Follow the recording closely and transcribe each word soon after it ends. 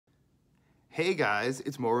Hey guys,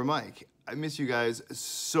 it's Moreh Mike. I miss you guys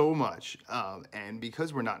so much. And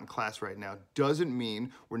because we're not in class right now, doesn't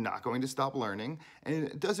mean we're not going to stop learning, and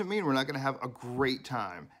it doesn't mean we're not going to have a great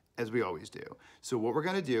time as we always do. So what we're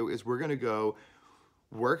going to do is we're going to go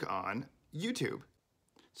work on YouTube.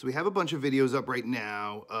 So we have a bunch of videos up right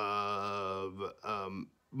now of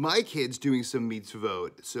my kids doing some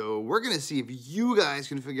mitzvot. So we're gonna see if you guys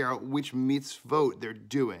can figure out which mitzvot they're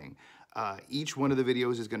doing. Each one of the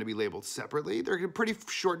videos is gonna be labeled separately. They're pretty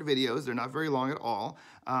short videos. They're not very long at all.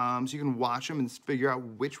 So you can watch them and figure out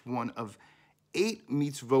which one of 8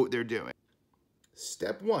 mitzvot they're doing.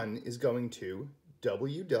 Step 1 is going to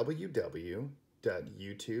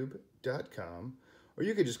www.youtube.com, or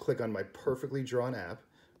you could just click on my perfectly drawn app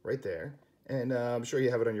right there, and I'm sure you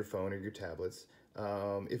have it on your phone or your tablets.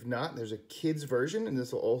 If not, there's a kids version, and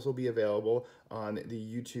this will also be available on the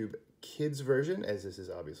YouTube kids version, as this is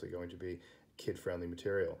obviously going to be kid-friendly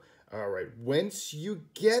material. All right, once you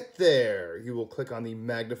get there, you will click on the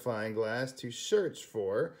magnifying glass to search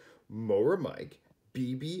for Moreh Mike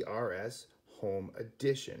BBRS Home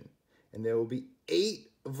Edition, and there will be 8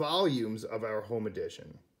 volumes of our home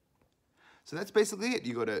edition. So that's basically it.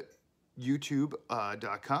 You go to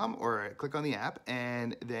youtube.com or click on the app,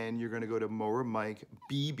 and then you're going to go to Moreh Mike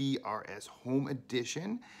BBRS Home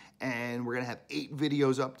Edition, and we're going to have 8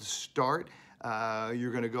 videos up to start.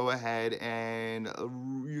 You're going to go ahead and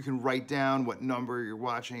you can write down what number you're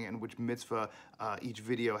watching and which mitzvah each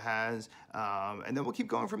video has, and then we'll keep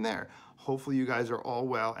going from there. Hopefully you guys are all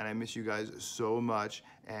well, and I miss you guys so much,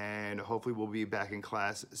 and hopefully we'll be back in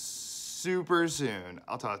class super soon.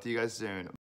 I'll talk to you guys soon.